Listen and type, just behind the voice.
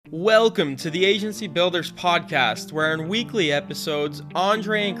Welcome to the Agency Builders Podcast, where in weekly episodes,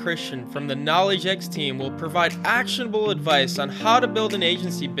 Andre and Christian from the Knowledge X team will provide actionable advice on how to build an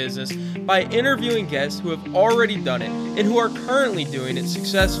agency business by interviewing guests who have already done it and who are currently doing it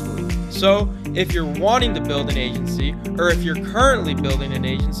successfully. So, if you're wanting to build an agency, or if you're currently building an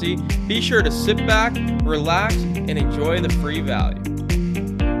agency, be sure to sit back, relax, and enjoy the free value.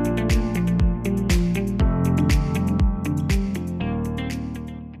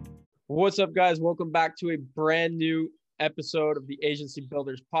 What's up, guys? Welcome back to a brand new episode of the Agency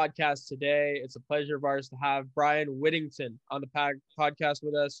Builders Podcast. Today, it's a pleasure of ours to have Brian Whittington on the podcast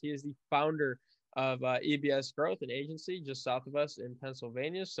with us. He is the founder of EBS Growth, an agency just south of us in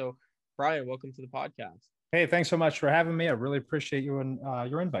Pennsylvania. So, Brian, welcome to the podcast. Hey, thanks so much for having me. I really appreciate you and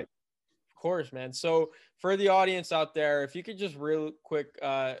your invite. Of course, man. So, for the audience out there, if you could just real quick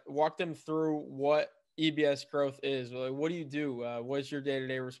walk them through what EBS Growth is. Like, what do you do? What's your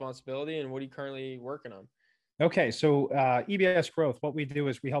day-to-day responsibility, and what are you currently working on? Okay, so EBS Growth, what we do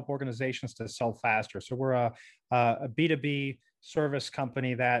is we help organizations to sell faster. So we're a B2B service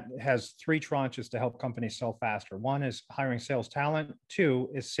company that has three tranches to help companies sell faster. One is hiring sales talent. Two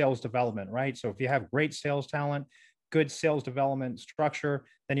is sales development, right? So if you have great sales talent, good sales development structure,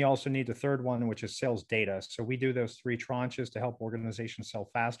 then you also need the third one, which is sales data. So we do those three tranches to help organizations sell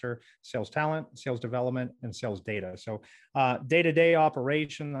faster: sales talent, sales development, and sales data. So day-to-day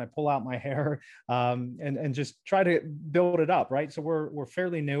operation, I pull out my hair and just try to build it up, right? So we're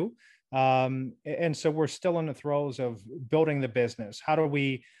fairly new. And so we're still in the throes of building the business. How do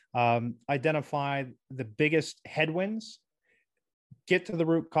we identify the biggest headwinds, get to the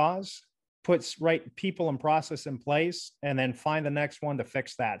root cause, puts right people and process in place, and then find the next one to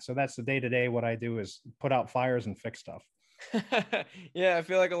fix that. So that's the day-to-day. What I do is put out fires and fix stuff. Yeah, I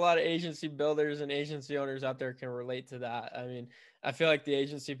feel like a lot of agency builders and agency owners out there can relate to that. I mean, I feel like the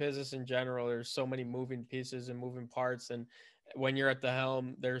agency business in general, there's so many moving pieces and moving parts. And when you're at the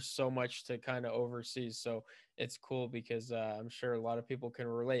helm, there's so much to kind of oversee. So it's cool because I'm sure a lot of people can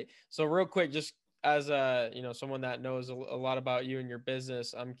relate. So real quick, just as someone that knows a lot about you and your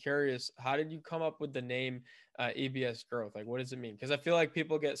business, I'm curious, how did you come up with the name EBS Growth? Like, what does it mean? Because I feel like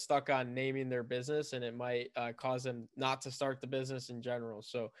people get stuck on naming their business, and it might cause them not to start the business in general.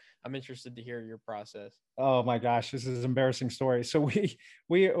 So I'm interested to hear your process. Oh my gosh, this is an embarrassing story. So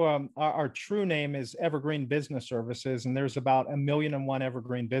our true name is Evergreen Business Services, and there's about 1,000,001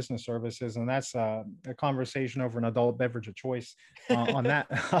 Evergreen Business Services, and that's a conversation over an adult beverage of choice on that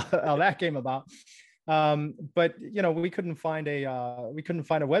how that came about. But we couldn't find a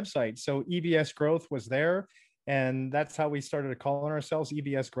website, so EBS Growth was there, and that's how we started calling ourselves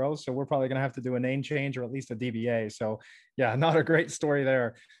EBS Growth. So we're probably going to have to do a name change or at least a DBA. So yeah, not a great story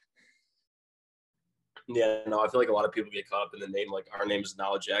there. Yeah, no, I feel like a lot of people get caught up in the name. Like, our name is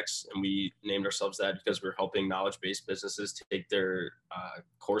Knowledge X, and we named ourselves that because we're helping knowledge-based businesses take their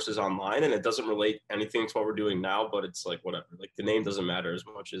courses online. And it doesn't relate anything to what we're doing now, but it's like, whatever. Like, the name doesn't matter as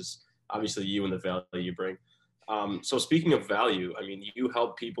much as obviously you and the value you bring. So speaking of value, I mean, you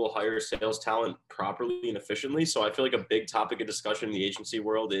help people hire sales talent properly and efficiently. So I feel like a big topic of discussion in the agency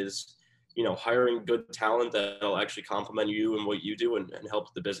world is, hiring good talent that'll actually complement you and what you do and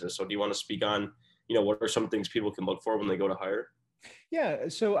help the business. So do you want to speak on, what are some things people can look for when they go to hire? Yeah,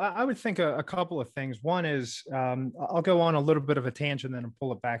 so I would think a couple of things. One is, I'll go on a little bit of a tangent and then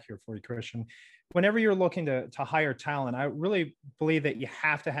pull it back here for you, Christian. Whenever you're looking to hire talent, I really believe that you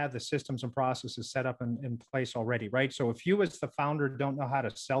have to have the systems and processes set up in place already, right? So if you as the founder don't know how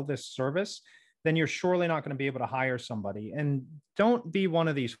to sell this service, then you're surely not going to be able to hire somebody. And don't be one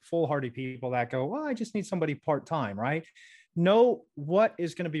of these foolhardy people that go, well, I just need somebody part-time, right? Know what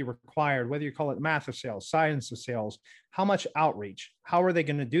is going to be required, whether you call it math of sales, science of sales, how much outreach, how are they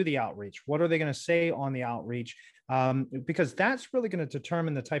going to do the outreach, what are they going to say on the outreach, because that's really going to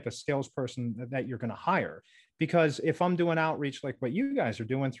determine the type of salesperson that you're going to hire. Because if I'm doing outreach like what you guys are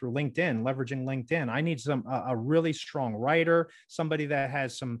doing through LinkedIn, leveraging LinkedIn, I need a really strong writer, somebody that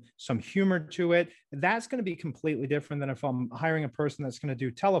has some humor to it. That's going to be completely different than if I'm hiring a person that's going to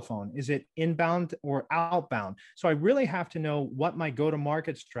do telephone. Is it inbound or outbound? So I really have to know what my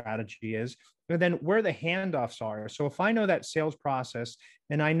go-to-market strategy is, and then where the handoffs are. So if I know that sales process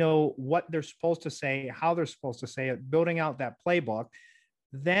and I know what they're supposed to say, how they're supposed to say it, building out that playbook,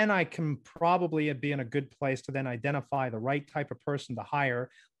 then I can probably be in a good place to then identify the right type of person to hire,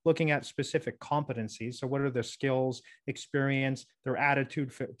 looking at specific competencies. So what are their skills, experience, their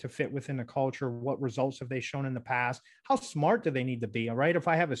attitude to fit within the culture? What results have they shown in the past? How smart do they need to be? All right. If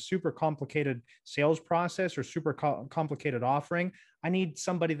I have a super complicated sales process or super complicated offering, I need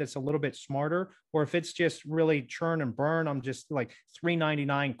somebody that's a little bit smarter. Or if it's just really churn and burn, I'm just like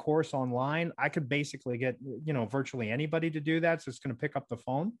 $3.99 course online. I could basically get, virtually anybody to do that. So it's going to pick up the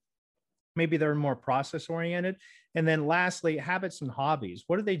phone. Maybe they're more process oriented. And then lastly, habits and hobbies.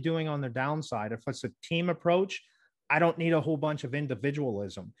 What are they doing on their downside? If it's a team approach, I don't need a whole bunch of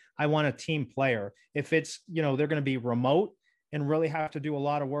individualism. I want a team player. If it's, they're going to be remote and really have to do a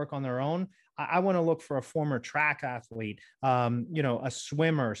lot of work on their own, I want to look for a former track athlete, a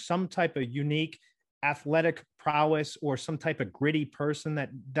swimmer, some type of unique athletic prowess, or some type of gritty person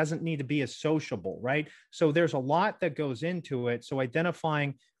that doesn't need to be as sociable, right? So there's a lot that goes into it. So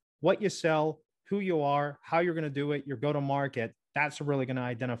identifying what you sell, who you are, how you're going to do it, your go-to-market, that's really going to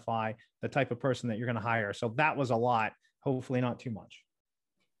identify the type of person that you're going to hire. So that was a lot, hopefully not too much.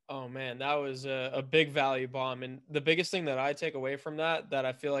 Oh man, that was a big value bomb. And the biggest thing that I take away from that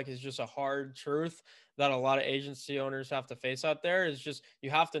I feel like is just a hard truth that a lot of agency owners have to face out there is just, you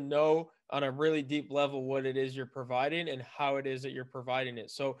have to know on a really deep level what it is you're providing and how it is that you're providing it.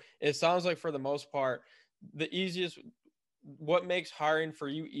 So it sounds like for the most part, what makes hiring for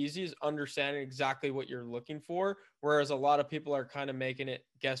you easy is understanding exactly what you're looking for. Whereas a lot of people are kind of making it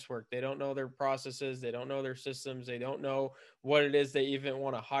guesswork. They don't know their processes. They don't know their systems. They don't know what it is they even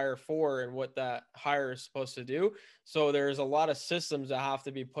want to hire for and what that hire is supposed to do. So there's a lot of systems that have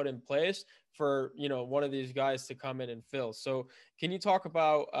to be put in place for, one of these guys to come in and fill. So can you talk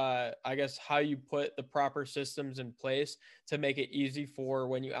about, I guess, how you put the proper systems in place to make it easy for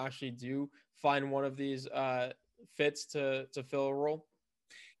when you actually do find one of these, fits to fill a role?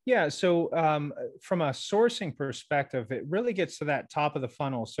 Yeah. So from a sourcing perspective, it really gets to that top of the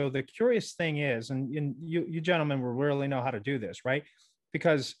funnel. So the curious thing is, and you gentlemen will really know how to do this, right?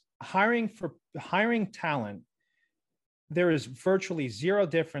 Because hiring talent, there is virtually zero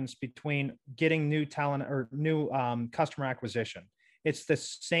difference between getting new talent or new customer acquisition. It's the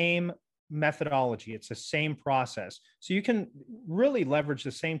same methodology. It's the same process. So you can really leverage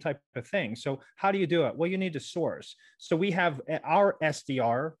the same type of thing. So how do you do it? Well, you need to source. So we have our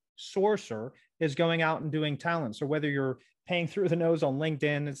SDR sourcer is going out and doing talent. So whether you're paying through the nose on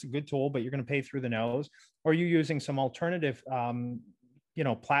LinkedIn, it's a good tool, but you're going to pay through the nose, or you're using some alternative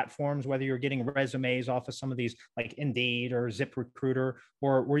platforms, whether you're getting resumes off of some of these like Indeed or ZipRecruiter,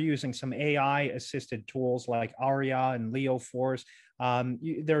 or we're using some AI assisted tools like Aria and Leo Force.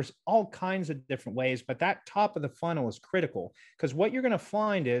 There's all kinds of different ways, but that top of the funnel is critical, because what you're going to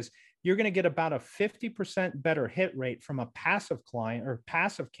find is you're going to get about a 50% better hit rate from a passive client or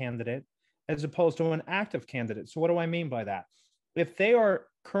passive candidate as opposed to an active candidate. So what do I mean by that? If they are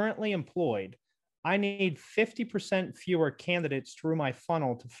currently employed, I need 50% fewer candidates through my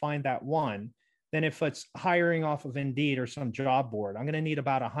funnel to find that one than if it's hiring off of Indeed or some job board. I'm going to need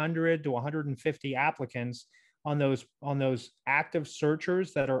about 100 to 150 applicants on those active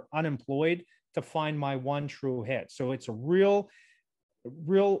searchers that are unemployed to find my one true hit. So it's a real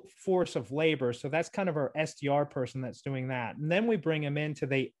force of labor. So that's kind of our SDR person that's doing that. And then we bring them into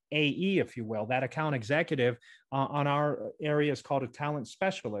the AE, if you will, that account executive on our area is called a talent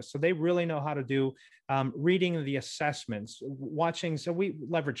specialist. So they really know how to do reading the assessments, watching. So we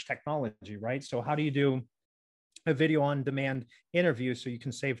leverage technology, right? So how do you do a video on demand interview so you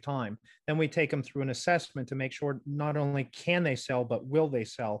can save time? Then we take them through an assessment to make sure not only can they sell, but will they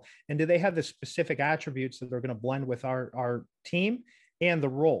sell? And do they have the specific attributes that they're going to blend with our team and the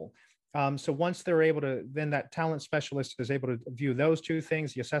role? So once they're able to, then that talent specialist is able to view those two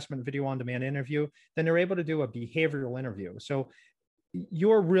things, the assessment, video on demand interview, then they're able to do a behavioral interview. So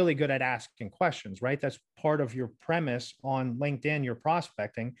you're really good at asking questions, right? That's part of your premise on LinkedIn, you're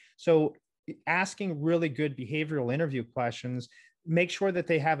prospecting. So asking really good behavioral interview questions, make sure that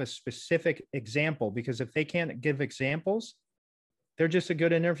they have a specific example, because if they can't give examples, they're just a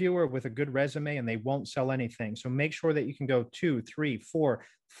good interviewer with a good resume and they won't sell anything. So make sure that you can go 2, 3, 4,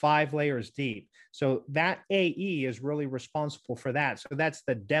 5 layers deep. So that AE is really responsible for that. So that's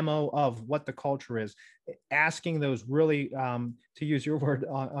the demo of what the culture is. Asking those really, to use your word,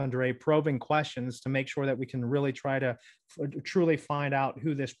 Andre, probing questions to make sure that we can really try to truly find out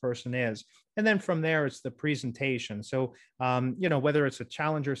who this person is. And then from there, it's the presentation. So, whether it's a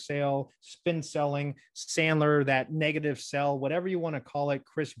challenger sale, spin selling, Sandler, that negative sell, whatever you want to call it,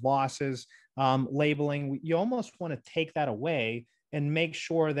 Chris Voss's labeling, you almost want to take that away and make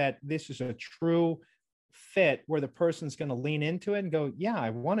sure that this is a true fit where the person's going to lean into it and go, yeah, I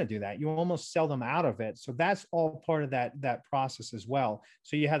want to do that. You almost sell them out of it. So that's all part of that process as well.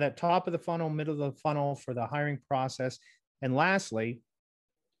 So you have that top of the funnel, middle of the funnel for the hiring process. And lastly,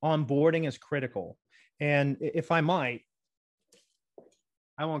 onboarding is critical. And if I might,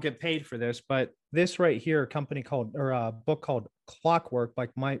 I won't get paid for this, but this right here, a company called, or a book called Clockwork by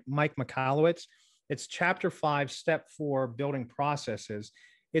Mike Michalowicz. It's chapter 5, step 4, building processes.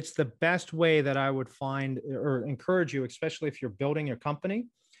 It's the best way that I would find or encourage you, especially if you're building your company,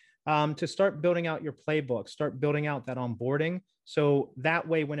 to start building out your playbook, start building out that onboarding. So that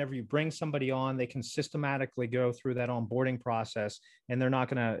way, whenever you bring somebody on, they can systematically go through that onboarding process, and they're not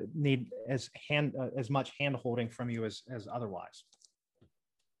going to need as much hand holding from you as otherwise.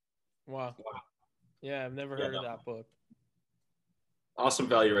 Wow. Yeah, I've never heard of that book. Awesome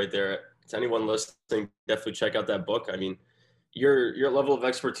value right there. To anyone listening, definitely check out that book. I mean, your level of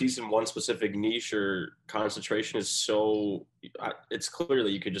expertise in one specific niche or concentration is so, it's clear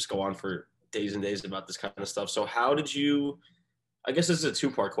that you could just go on for days and days about this kind of stuff. So how did you, I guess this is a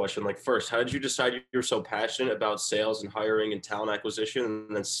two-part question. Like, first, how did you decide you're so passionate about sales and hiring and talent acquisition?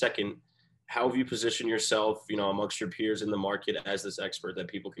 And then second, how have you positioned yourself, amongst your peers in the market as this expert that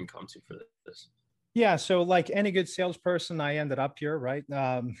people can come to for this? Yeah. So like any good salesperson, I ended up here, right?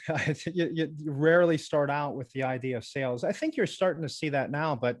 You rarely start out with the idea of sales. I think you're starting to see that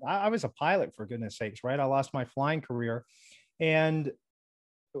now, but I was a pilot, for goodness sakes, right? I lost my flying career. And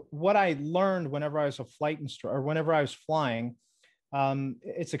what I learned whenever I was a flight instructor, or whenever I was flying,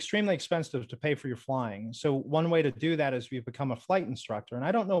 it's extremely expensive to pay for your flying. So one way to do that is you become a flight instructor. And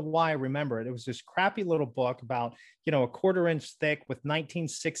I don't know why I remember it. It was this crappy little book about, a 1/4 inch thick with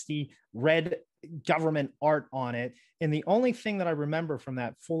 1960 red government art on it. And the only thing that I remember from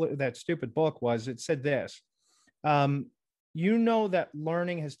that stupid book was it said this, that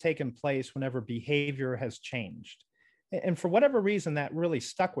learning has taken place whenever behavior has changed. And for whatever reason, that really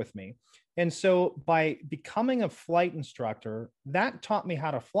stuck with me. And so by becoming a flight instructor, that taught me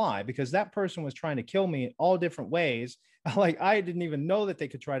how to fly, because that person was trying to kill me all different ways. Like, I didn't even know that they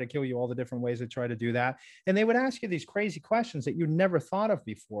could try to kill you all the different ways they try to do that. And they would ask you these crazy questions that you never thought of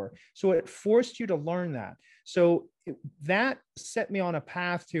before. So it forced you to learn that. So that set me on a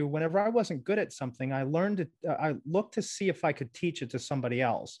path to, whenever I wasn't good at something, I looked to see if I could teach it to somebody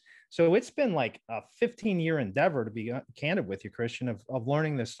else. So it's been like a 15-year endeavor, to be candid with you, Christian, of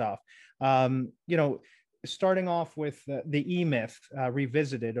learning this stuff. Starting off with the E-Myth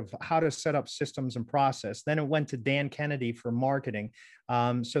revisited of how to set up systems and process. Then it went to Dan Kennedy for marketing.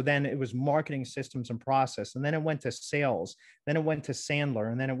 So then it was marketing systems and process. And then it went to sales. Then it went to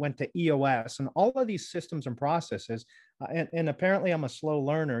Sandler. And then it went to EOS. And all of these systems and processes. And apparently I'm a slow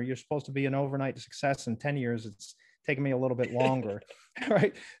learner. You're supposed to be an overnight success in 10 years. It's taken me a little bit longer.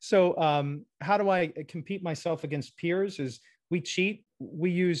 Right. So how do I compete myself against peers? Is we cheat.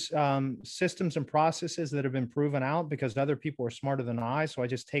 We use systems and processes that have been proven out because other people are smarter than I. So I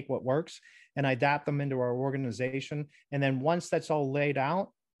just take what works and I adapt them into our organization. And then once that's all laid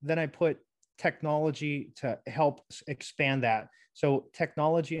out, then I put technology to help expand that. So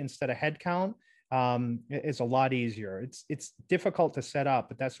technology instead of headcount is a lot easier. It's difficult to set up,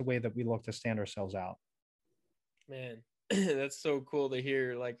 but that's the way that we look to stand ourselves out. Man, that's so cool to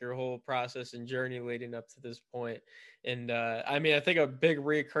hear, like, your whole process and journey leading up to this point. And I think a big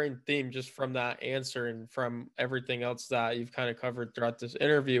recurring theme just from that answer and from everything else that you've kind of covered throughout this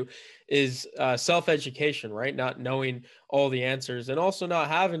interview is self-education, right? Not knowing all the answers and also not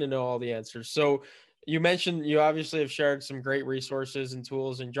having to know all the answers. So you mentioned you obviously have shared some great resources and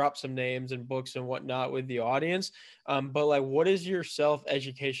tools and dropped some names and books and whatnot with the audience. But like, what is your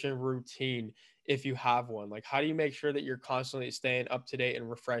self-education routine? If you have one, like, how do you make sure that you're constantly staying up to date and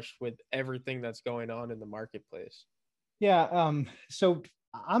refreshed with everything that's going on in the marketplace? Yeah. So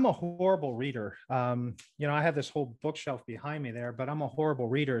I'm a horrible reader. I have this whole bookshelf behind me there, but I'm a horrible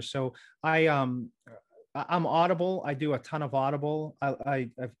reader. So I'm Audible. I do a ton of Audible. I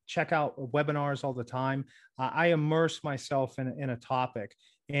check out webinars all the time. I immerse myself in a topic,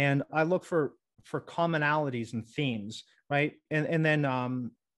 and I look for commonalities and themes, right? And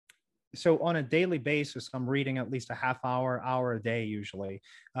then so on a daily basis, I'm reading at least a half hour a day usually.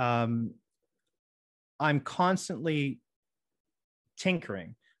 I'm constantly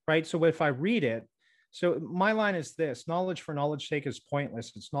tinkering, right? So if I read it, so my line is this: knowledge for knowledge's sake is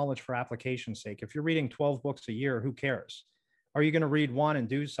pointless. It's knowledge for application's sake. If you're reading 12 books a year, who cares? Are you going to read one and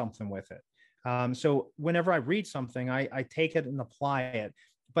do something with it? So whenever I read something, I take it and apply it.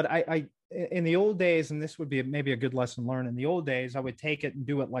 But I in the old days, and this would be maybe a good lesson learned, in the old days, I would take it and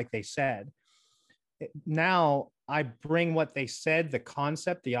do it like they said. Now I bring what they said, the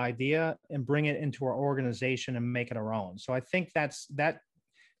concept, the idea, and bring it into our organization and make it our own. So I think that's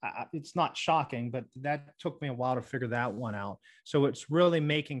it's not shocking, but that took me a while to figure that one out. So it's really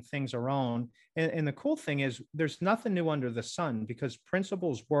making things our own. And the cool thing is there's nothing new under the sun, because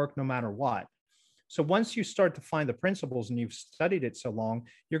principles work no matter what. So once you start to find the principles and you've studied it so long,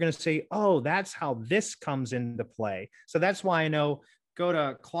 you're going to say, oh, that's how this comes into play. So that's why I know, go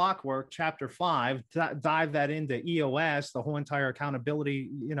to Clockwork chapter 5, dive that into EOS, the whole entire accountability,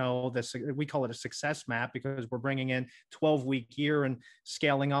 we call it a success map because we're bringing in 12-week year and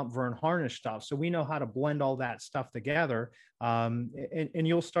scaling up Verne Harnish stuff. So we know how to blend all that stuff together. And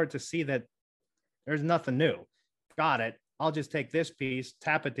you'll start to see that there's nothing new. Got it. I'll just take this piece,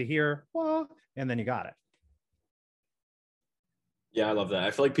 tap it to here, and then you got it. Yeah, I love that.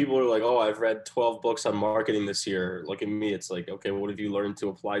 I feel like people are like, oh, I've read 12 books on marketing this year. Look at me. It's like, okay, what have you learned to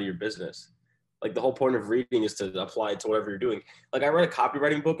apply to your business? Like the whole point of reading is to apply it to whatever you're doing. Like I read a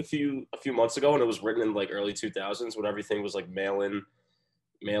copywriting book a few months ago, and it was written in like early 2000s when everything was like mail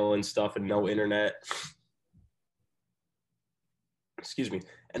in stuff and no internet. Excuse me.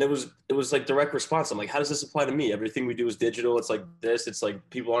 And it was like direct response. I'm like, how does this apply to me? Everything we do is digital. It's like this. It's like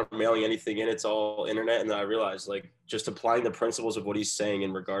people aren't mailing anything in. It's all internet. And then I realized like just applying the principles of what he's saying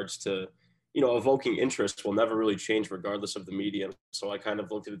in regards to, evoking interest will never really change regardless of the medium. So I kind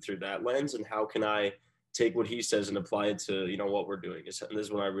of looked at it through that lens and how can I take what he says and apply it to, what we're doing. And this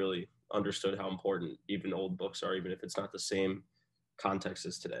is when I really understood how important even old books are, even if it's not the same context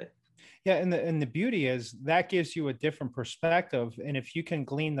as today. Yeah, and the beauty is that gives you a different perspective, and if you can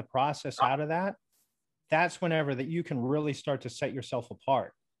glean the process out of that, that's whenever that you can really start to set yourself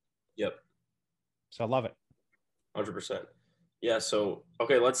apart. Yep. So I love it. 100%. Yeah. So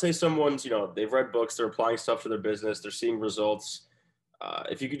okay, let's say someone's they've read books, they're applying stuff to their business, they're seeing results.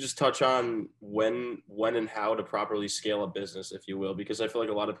 If you could just touch on when and how to properly scale a business, if you will, because I feel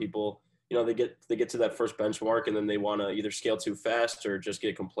like a lot of people, they get to that first benchmark and then they want to either scale too fast or just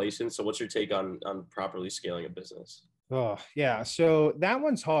get complacent. So what's your take on properly scaling a business? Oh, yeah. So that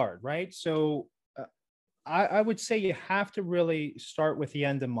one's hard, right? So I would say you have to really start with the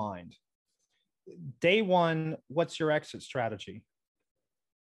end in mind. Day one, what's your exit strategy?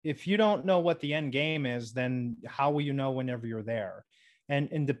 If you don't know what the end game is, then how will you know whenever you're there?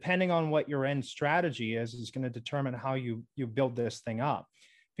 And depending on what your end strategy is going to determine how you build this thing up.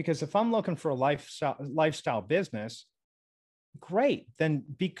 Because if I'm looking for a lifestyle business, great, then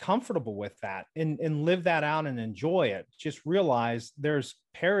be comfortable with that and live that out and enjoy it. Just realize there's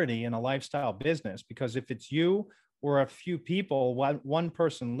parity in a lifestyle business, because if it's you or a few people, one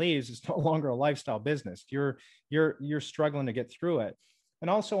person leaves, it's no longer a lifestyle business. You're struggling to get through it. And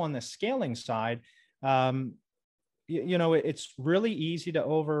also on the scaling side, it's really easy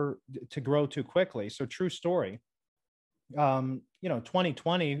to grow too quickly. So true story.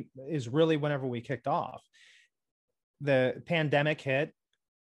 2020 is really whenever we kicked off. The pandemic hit,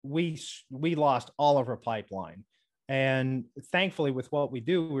 we lost all of our pipeline. And thankfully, with what we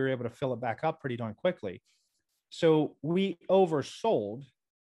do, we were able to fill it back up pretty darn quickly. So we oversold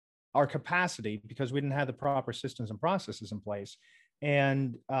our capacity because we didn't have the proper systems and processes in place.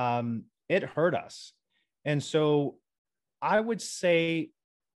 And it hurt us. And so I would say,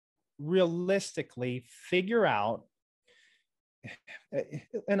 realistically, figure out,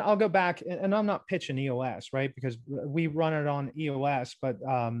 and I'll go back, and I'm not pitching EOS, right? Because we run it on EOS, but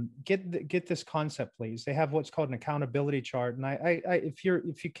get this concept, please. They have what's called an accountability chart. And if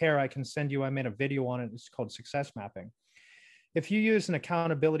you care, I can send you, I made a video on it. It's called success mapping. If you use an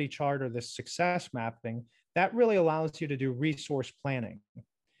accountability chart or this success mapping, that really allows you to do resource planning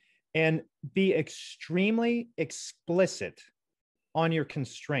and be extremely explicit on your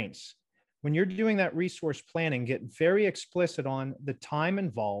constraints. When you're doing that resource planning, get very explicit on the time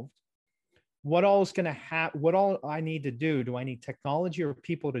involved, what all is going to happen, what all I need to do. Do I need technology or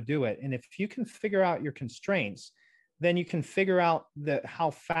people to do it? And if you can figure out your constraints, then you can figure out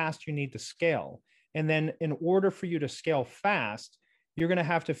how fast you need to scale. And then in order for you to scale fast, you're going to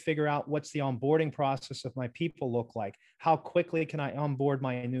have to figure out what's the onboarding process of my people look like. How quickly can I onboard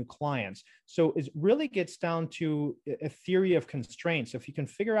my new clients? So it really gets down to a theory of constraints. If you can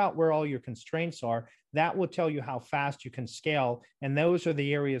figure out where all your constraints are, that will tell you how fast you can scale. And those are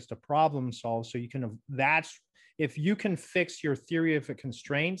the areas to problem solve. So if you can fix your theory of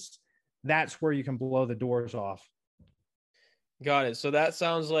constraints, that's where you can blow the doors off. Got it. So that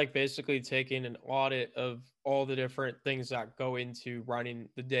sounds like basically taking an audit of all the different things that go into running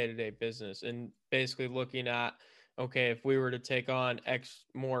the day-to-day business and basically looking at, okay, if we were to take on X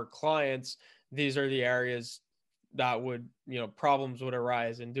more clients, these are the areas that would, problems would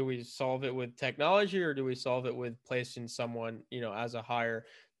arise. And do we solve it with technology or do we solve it with placing someone, as a hire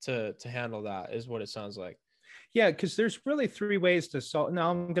to handle that, is what it sounds like. Yeah, because there's really three ways to solve.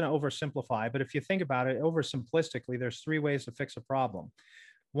 Now I'm going to oversimplify, but if you think about it oversimplistically, there's three ways to fix a problem.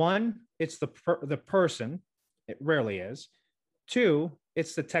 One, it's the person. It rarely is. Two,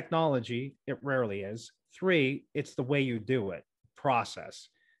 it's the technology. It rarely is. Three, it's the way you do it, process.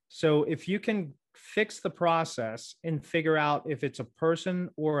 So if you can fix the process and figure out if it's a person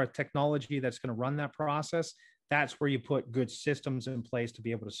or a technology that's going to run that process, that's where you put good systems in place to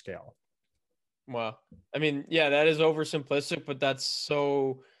be able to scale. Wow. I mean, yeah, that is oversimplistic, but that's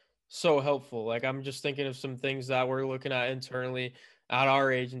so helpful. Like I'm just thinking of some things that we're looking at internally at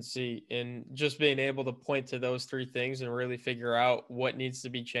our agency and just being able to point to those three things and really figure out what needs to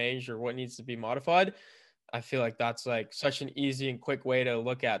be changed or what needs to be modified. I feel like that's like such an easy and quick way to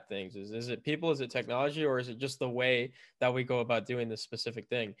look at things. Is it people, is it technology, or is it just the way that we go about doing this specific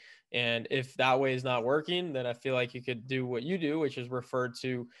thing? And if that way is not working, then I feel like you could do what you do, which is refer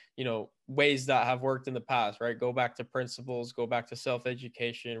to, ways that have worked in the past, right? Go back to principles, go back to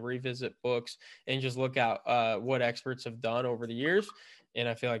self-education, revisit books, and just look at what experts have done over the years. And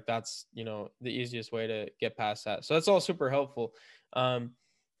I feel like that's, the easiest way to get past that. So that's all super helpful.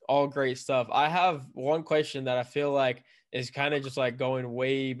 All great stuff. I have one question that I feel like is kind of just like going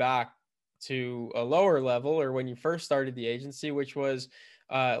way back to a lower level or when you first started the agency, which was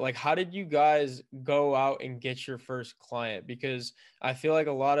like, how did you guys go out and get your first client? Because I feel like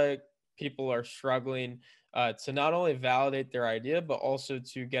a lot of people are struggling to not only validate their idea, but also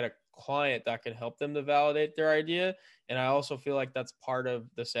to get a client that can help them to validate their idea. And I also feel like that's part of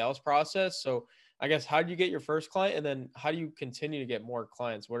the sales process. So I guess, how do you get your first client, and then how do you continue to get more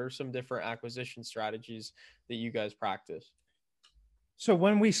clients? What are some different acquisition strategies that you guys practice? So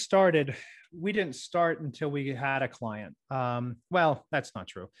when we started, we didn't start until we had a client. Well, that's not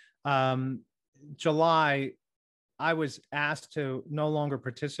true. July, I was asked to no longer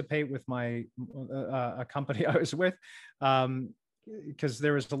participate with my a company I was with because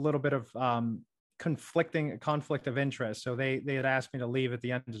there was a little bit of conflict of interest. So they had asked me to leave at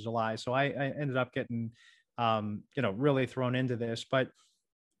the end of July. So I ended up getting, really thrown into this. But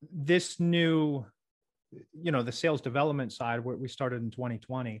this new, the sales development side, where we started in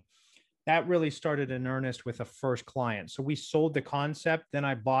 2020, that really started in earnest with a first client. So we sold the concept, then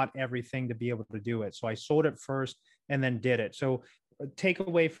I bought everything to be able to do it. So I sold it first and then did it. So take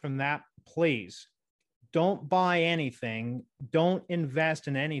away from that, please don't buy anything. Don't invest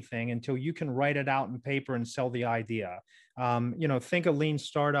in anything until you can write it out in paper and sell the idea. Think a lean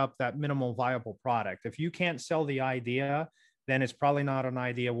startup, that minimal viable product. If you can't sell the idea, then it's probably not an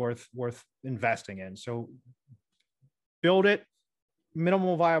idea worth investing in. So build it,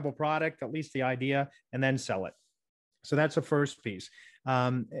 minimal viable product, at least the idea, and then sell it. So that's the first piece.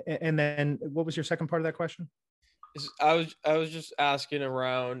 And then what was your second part of that question? I was just asking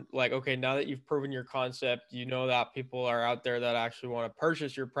around, like, okay, now that you've proven your concept, that people are out there that actually want to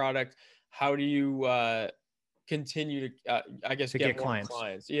purchase your product. How do you continue to, I guess, get more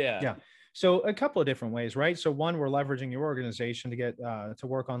clients? Yeah. So a couple of different ways, right? So one, we're leveraging your organization to get to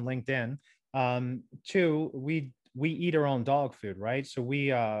work on LinkedIn. Two, we eat our own dog food, right? So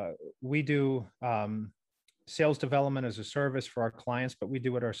we do sales development as a service for our clients, but we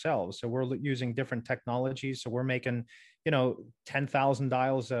do it ourselves. So we're using different technologies. So we're making, 10,000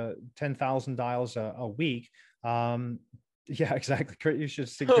 dials a week. Yeah, exactly. You should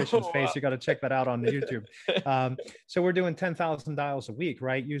see Christian's face. You got to check that out on the YouTube. So we're doing 10,000 dials a week,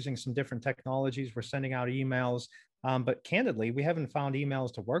 right? Using some different technologies. We're sending out emails. But candidly, we haven't found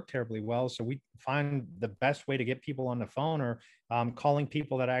emails to work terribly well. So we find the best way to get people on the phone or calling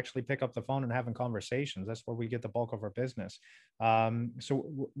people that actually pick up the phone and having conversations. That's where we get the bulk of our business.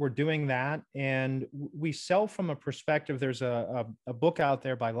 So we're doing that. And we sell from a perspective. There's a book out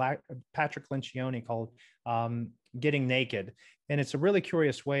there by Patrick Lencioni called Getting Naked. And it's a really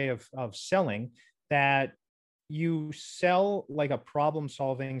curious way of selling that. You sell like a problem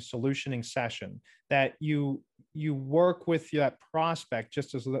solving solutioning session, that you work with that prospect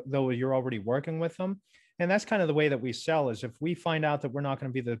just as though you're already working with them. And that's kind of the way that we sell. Is if we find out that we're not going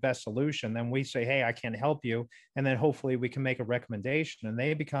to be the best solution, then we say, hey, I can help you. And then hopefully we can make a recommendation, and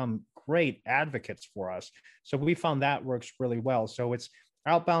they become great advocates for us. So we found that works really well. So it's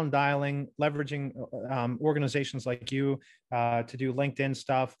outbound dialing, leveraging organizations like you to do LinkedIn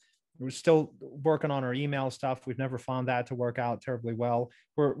stuff. We're still working on our email stuff. We've never found that to work out terribly well.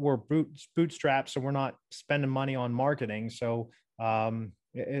 We're bootstrapped, so we're not spending money on marketing. So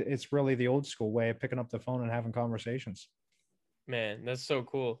it's really the old school way of picking up the phone and having conversations. Man, that's so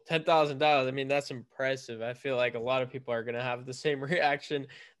cool. $10,000. I mean, that's impressive. I feel like a lot of people are going to have the same reaction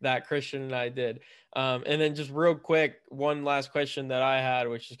that Christian and I did. And then just real quick, one last question that I had,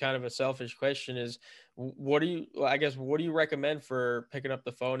 which is kind of a selfish question, is what do you recommend for picking up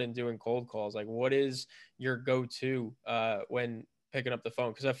the phone and doing cold calls? Like, what is your go-to when picking up the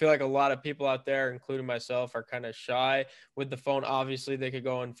phone, because I feel like a lot of people out there, including myself, are kind of shy with the phone. Obviously, they could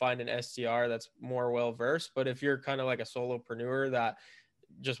go and find an SDR that's more well versed, but if you're kind of like a solopreneur that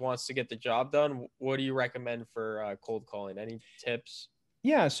just wants to get the job done, what do you recommend for cold calling? Any tips?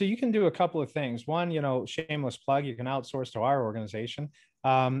 Yeah, so you can do a couple of things. One, shameless plug, you can outsource to our organization.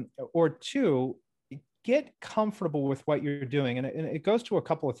 Or two, get comfortable with what you're doing. And it goes to a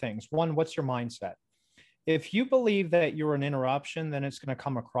couple of things. One, what's your mindset? If you believe that you're an interruption, then it's going to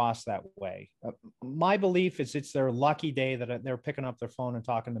come across that way. My belief is it's their lucky day that they're picking up their phone and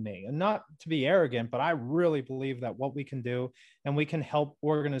talking to me. And not to be arrogant, but I really believe that what we can do, and we can help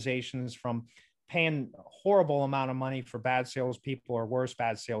organizations from paying a horrible amount of money for bad salespeople or worse,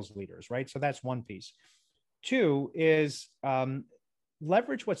 bad sales leaders, right? So that's one piece. Two is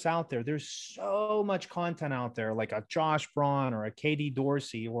leverage what's out there. There's so much content out there, like a Josh Braun or a KD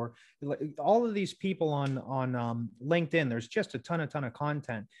Dorsey, or all of these people on LinkedIn. There's just a ton of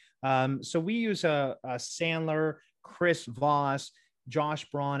content. So we use a Sandler, Chris Voss, Josh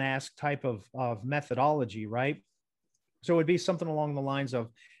Braun-esque type of methodology, right? So it would be something along the lines of,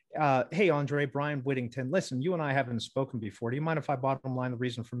 hey, Andre, Brian Whittington, listen, you and I haven't spoken before. Do you mind if I bottom line the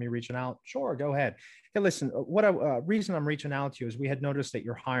reason for me reaching out? Sure, go ahead. Hey, listen, reason I'm reaching out to you is we had noticed that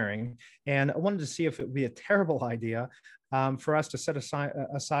you're hiring, and I wanted to see if it would be a terrible idea for us to set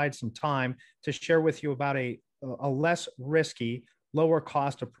aside some time to share with you about a less risky, lower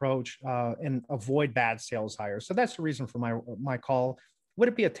cost approach and avoid bad sales hires. So that's the reason for my call. Would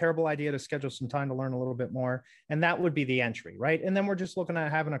it be a terrible idea to schedule some time to learn a little bit more? And that would be the entry, right? And then we're just looking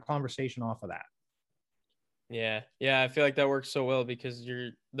at having a conversation off of that. Yeah. I feel like that works so well, because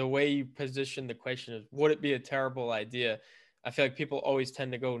the way you position the question is, would it be a terrible idea? I feel like people always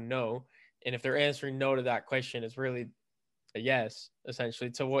tend to go no. And if they're answering no to that question, it's really a yes, essentially,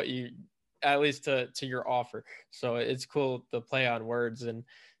 to what you, at least to your offer. So it's cool to play on words, and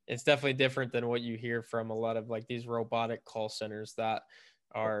it's definitely different than what you hear from a lot of like these robotic call centers that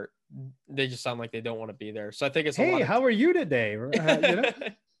they just sound like they don't want to be there. So I think it's hey, how are you today?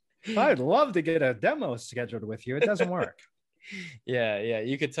 I'd love to get a demo scheduled with you. It doesn't work. Yeah.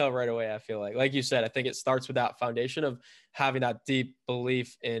 You could tell right away. I feel like you said, I think it starts with that foundation of having that deep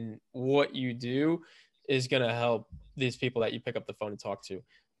belief in what you do is going to help these people that you pick up the phone and talk to.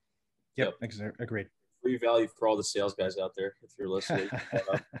 Yep. Agreed. Free value for all the sales guys out there, if you're listening.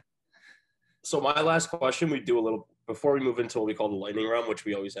 So my last question, we do a little before we move into what we call the lightning round, which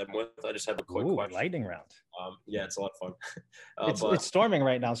we always have with. I just have a quick question. Lightning round. Yeah, it's a lot of fun. It's storming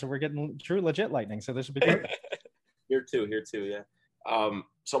right now, so we're getting true legit lightning. So this would be good. Here too. Yeah.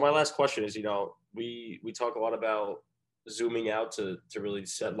 So my last question is, we talk a lot about zooming out to really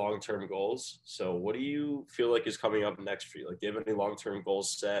set long-term goals. So what do you feel like is coming up next for you? Like, do you have any long-term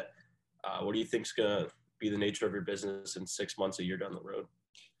goals set? What do you think is going to be the nature of your business in 6 months, a year down the road?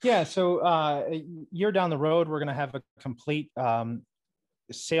 Yeah. So a year down the road, we're going to have a complete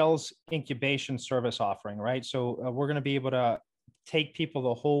sales incubation service offering, right? So we're going to be able to take people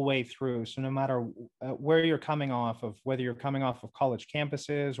the whole way through. So no matter where you're coming off of, whether you're coming off of college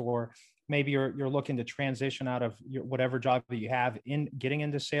campuses, or maybe you're looking to transition out of whatever job that you have in getting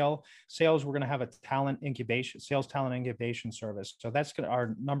into sales, we're going to have a sales talent incubation service. So that's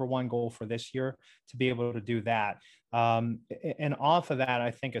our number one goal for this year, to be able to do that. And off of that,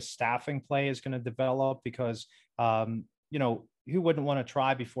 I think a staffing play is going to develop, because, who wouldn't want to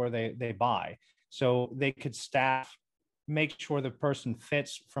try before they buy? So they could staff, make sure the person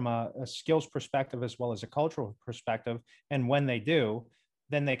fits from a skills perspective as well as a cultural perspective. And when they do,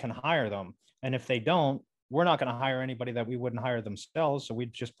 then they can hire them. And if they don't, we're not going to hire anybody that we wouldn't hire themselves. So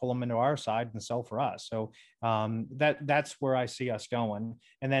we'd just pull them into our side and sell for us. So that's where I see us going.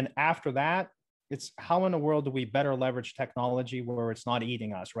 And then after that, it's how in the world do we better leverage technology where it's not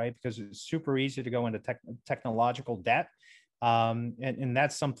eating us, right? Because it's super easy to go into technological debt. And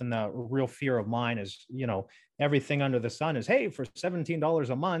that's something that a real fear of mine is, everything under the sun is, hey, for $17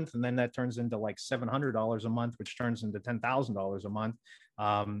 a month. And then that turns into like $700 a month, which turns into $10,000 a month.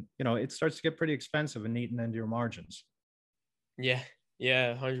 It starts to get pretty expensive and eating into your margins. Yeah.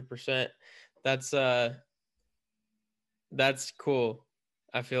 100%. That's cool.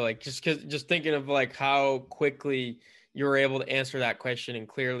 I feel like just thinking of like how quickly you were able to answer that question and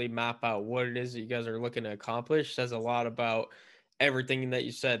clearly map out what it is that you guys are looking to accomplish says a lot about everything that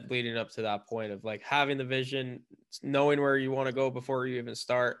you said leading up to that point of like having the vision, knowing where you want to go before you even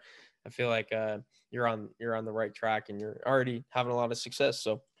start. I feel like you're on the right track and you're already having a lot of success.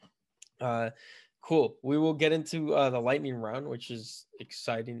 So cool. We will get into the lightning round, which is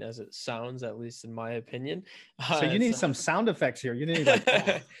exciting as it sounds, at least in my opinion. So you need some sound effects here. You need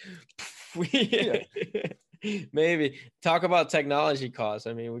like, Maybe talk about technology costs.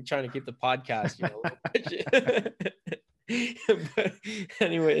 I mean, we're trying to keep the podcast, but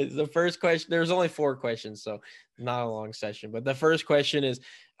anyways, the first question, there's only 4 questions, so not a long session, but the first question is,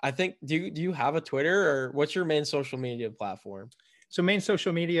 I think, do you have a Twitter, or what's your main social media platform? So main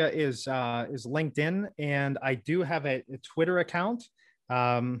social media is LinkedIn, and I do have a Twitter account.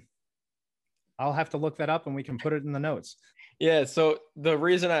 I'll have to look that up and we can put it in the notes. Yeah. So the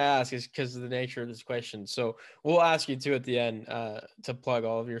reason I ask is because of the nature of this question. So we'll ask you too at the end to plug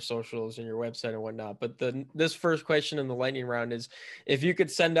all of your socials and your website and whatnot. But this first question in the lightning round is, if you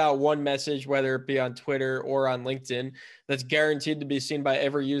could send out one message, whether it be on Twitter or on LinkedIn, that's guaranteed to be seen by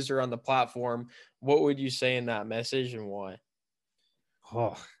every user on the platform, what would you say in that message and why?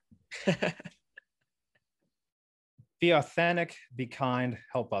 Oh. Be authentic, be kind,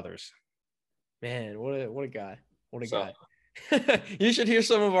 help others. Man, what a guy. What a guy. You should hear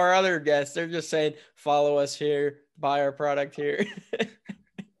some of our other guests. They're just saying, follow us here, buy our product here.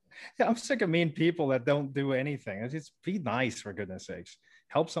 Yeah, I'm sick of mean people that don't do anything. Just be nice, for goodness sakes.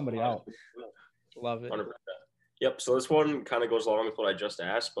 Help somebody out. Love it. 100%. Yep. So this one kind of goes along with what I just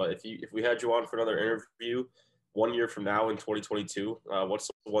asked, but if we had you on for another interview 1 year from now in 2022,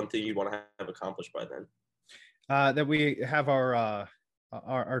 what's the one thing you want to have accomplished by then? That we have our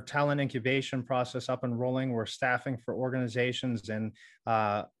talent incubation process up and rolling. We're staffing for organizations, and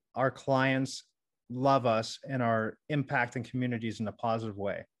our clients love us and are impacting communities in a positive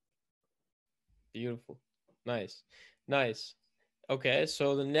way. Beautiful. Nice. Okay.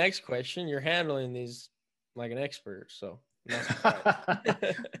 So the next question, you're handling these like an expert. So it's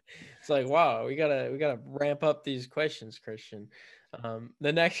like, wow, we gotta ramp up these questions, Christian.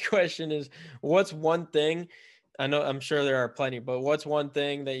 The next question is, what's one thing, I'm sure there are plenty, but what's one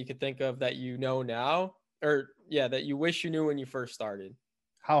thing that you could think of that you know now, or that you wish you knew when you first started?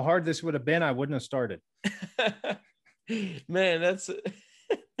 How hard this would have been, I wouldn't have started. Man,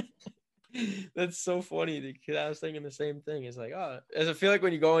 that's so funny, because I was thinking the same thing. It's like, as I feel like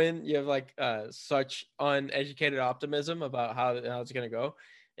when you go in, you have like such uneducated optimism about how it's gonna go,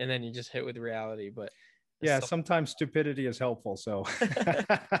 and then you just hit with reality. But sometimes stupidity is helpful. So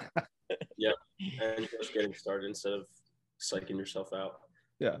yeah, and just getting started instead of psyching yourself out.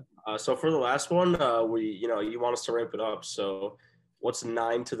 Yeah. So for the last one, you want us to ramp it up. So what's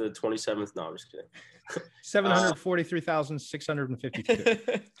 9 to the 27th? No, I'm just kidding.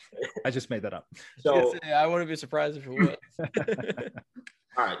 743,652. I just made that up. So I wouldn't be surprised if it was.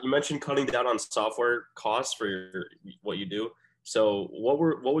 All right, you mentioned cutting down on software costs for what you do. So what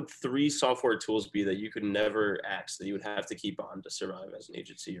would 3 software tools be that you could never axe, that you would have to keep on to survive as an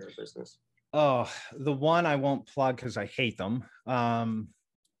agency or a business? Oh, the one I won't plug because I hate them. I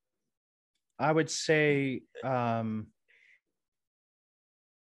would say the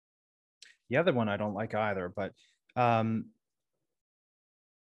other one I don't like either, but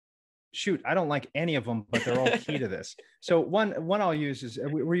shoot, I don't like any of them, but they're all key to this. So one I'll use is,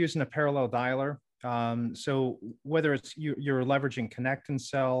 we're using a parallel dialer. So whether it's you're leveraging Connect and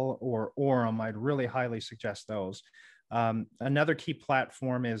Sell or Orem, I'd really highly suggest those. Another key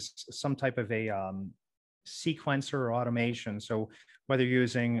platform is some type of a sequencer or automation. So whether you're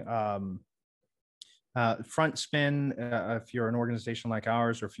using FrontSpin, if you're an organization like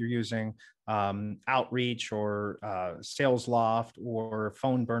ours, or if you're using Outreach or SalesLoft or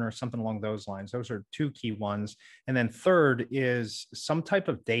PhoneBurner, something along those lines. Those are 2 key ones. And then third is some type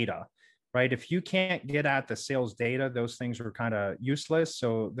of data, right? If you can't get at the sales data, those things are kind of useless.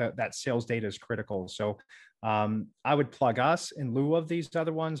 So that sales data is critical. So I would plug us in lieu of these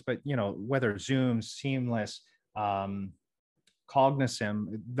other ones, but whether Zoom, Seamless,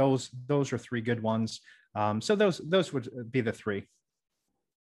 Cognisim, those are 3 good ones. So those would be the 3.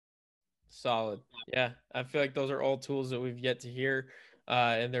 Solid. Yeah, I feel like those are all tools that we've yet to hear,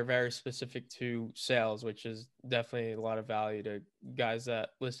 and they're very specific to sales, which is definitely a lot of value to guys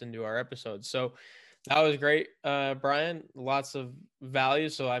that listen to our episodes. So that was great, Brian. Lots of value.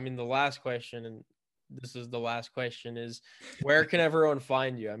 So I mean, the last question, and this is the last question, is where can everyone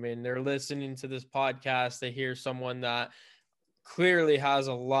find you? I mean, they're listening to this podcast, they hear someone that clearly has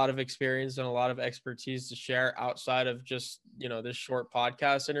a lot of experience and a lot of expertise to share outside of just, this short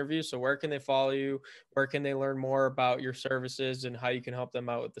podcast interview. So where can they follow you? Where can they learn more about your services and how you can help them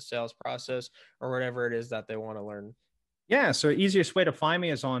out with the sales process or whatever it is that they want to learn? Yeah. So easiest way to find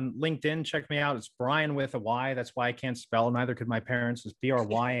me is on LinkedIn. Check me out. It's Brian with a Y. That's why I can't spell. Neither could my parents. It's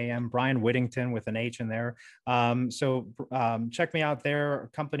BRYAM, Brian Whittington with an H in there. So check me out there.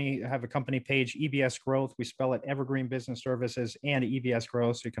 I have a company page, EBS Growth. We spell it Evergreen Business Services and EBS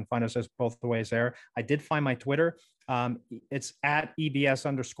Growth. So you can find us as both the ways there. I did find my Twitter. It's at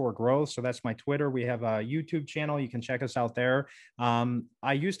EBS_growth. So that's my Twitter. We have a YouTube channel. You can check us out there.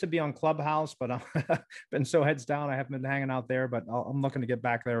 I used to be on Clubhouse, but I've been so heads down. I haven't been hanging out there, but I'm looking to get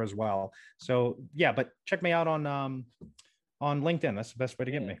back there as well. So yeah, but check me out on LinkedIn. That's the best way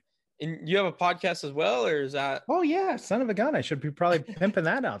to get me. And you have a podcast as well, or is that? Oh yeah, son of a gun. I should be probably pimping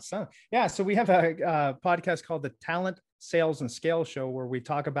that out. Son. Yeah. So we have a podcast called the Talent, Sales, and Scale Show, where we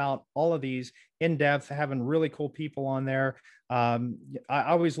talk about all of these in depth, having really cool people on there. I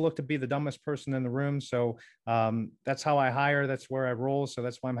always look to be the dumbest person in the room. So that's how I hire. That's where I roll. So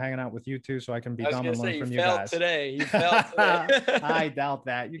that's why I'm hanging out with you two, so I can be dumb and learn from you guys. Today. You failed today. I doubt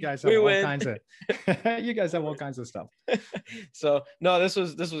that. You guys have all kinds of you guys have all kinds of stuff. So no, this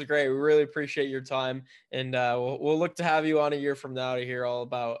was great. We really appreciate your time, and we'll look to have you on a year from now to hear all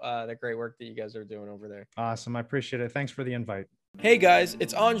about the great work that you guys are doing over there. Awesome. I appreciate it. Thanks for the invite. Hey guys,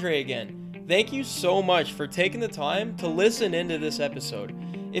 it's Andre again. Thank you so much for taking the time to listen into this episode.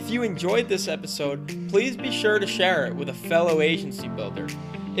 If you enjoyed this episode, please be sure to share it with a fellow agency builder.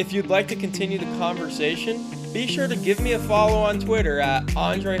 If you'd like to continue the conversation, be sure to give me a follow on Twitter at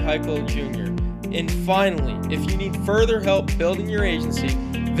Andre Heichel Jr. And finally, if you need further help building your agency,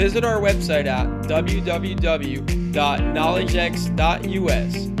 visit our website at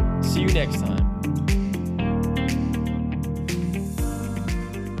www.knowledgex.us. See you next time.